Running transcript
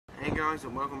Hey guys,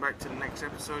 and welcome back to the next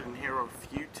episode, and here are a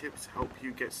few tips to help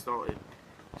you get started.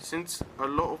 Since a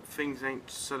lot of things ain't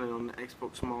selling on the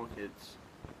Xbox markets,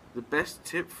 the best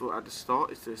tip for at the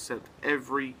start is to accept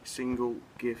every single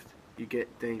gift you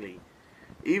get daily.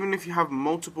 Even if you have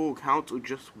multiple accounts or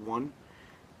just one,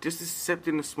 just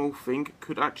accepting a small thing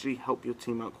could actually help your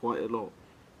team out quite a lot,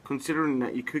 considering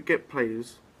that you could get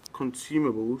players,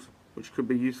 consumables, which could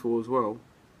be useful as well.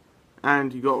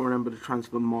 And you got to remember the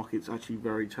transfer market's actually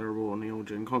very terrible on the old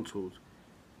gen consoles.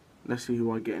 Let's see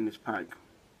who I get in this pack.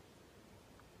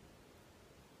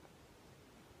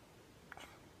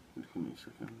 Just give me a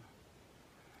second.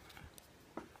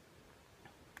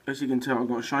 As you can tell, I've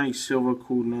got a shiny silver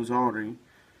called Nazari.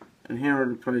 And here are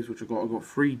the players which I got. I've got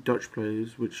 3 Dutch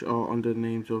players which are under the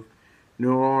names of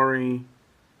Norari,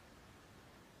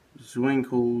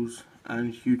 Zwinkels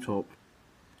and Hutop.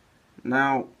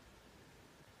 Now,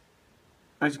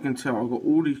 as you can tell, I've got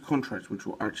all these contracts which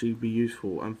will actually be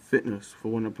useful, and fitness for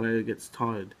when a player gets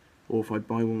tired, or if I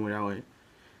buy one without it.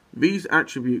 These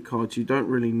attribute cards you don't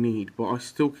really need, but I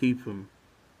still keep them.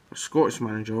 A Scottish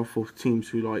manager for teams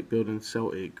who like building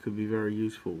Celtic could be very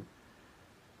useful.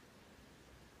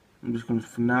 I'm just going to,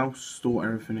 for now, store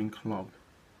everything in club.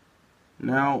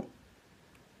 Now,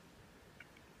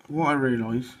 what I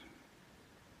realise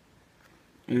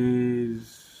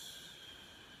is...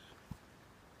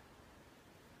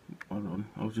 Hold on,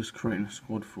 I was just creating a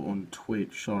squad for on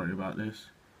Twitch, sorry about this.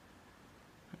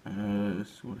 This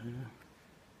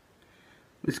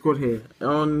squad here.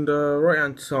 On the right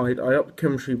hand side, I upped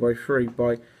chemistry by 3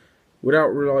 without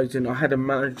realising I had a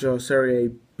manager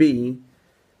Serie B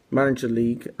manager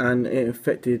league, and it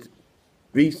affected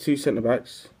these 2 centre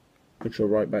backs, which are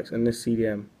right backs, and this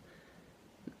CDM.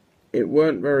 It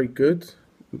weren't very good,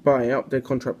 but I upped their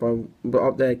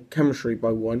upped their chemistry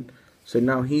by 1. So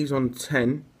now he's on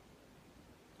 10.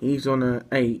 He's on a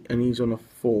 8 and he's on a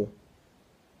 4.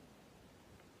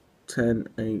 10,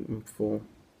 8 and 4.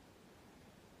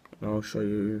 And I'll show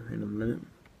you in a minute.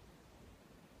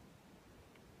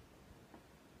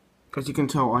 As you can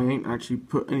tell, I ain't actually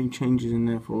put any changes in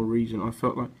there for a reason. I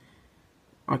felt like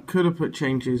I could have put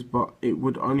changes, but it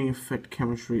would only affect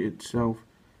chemistry itself.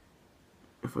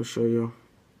 If I show you.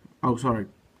 Oh, sorry.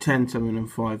 10, 7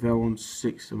 and 5. They're on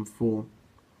 6 and 4.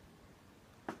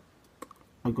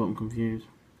 I got them confused.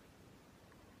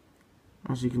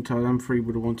 As you can tell, them 3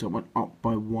 were the ones that went up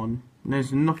by 1. And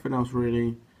there's nothing else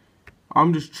really.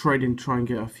 I'm just trading to try and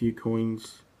get a few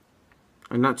coins.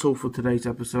 And that's all for today's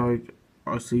episode.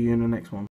 I'll see you in the next one.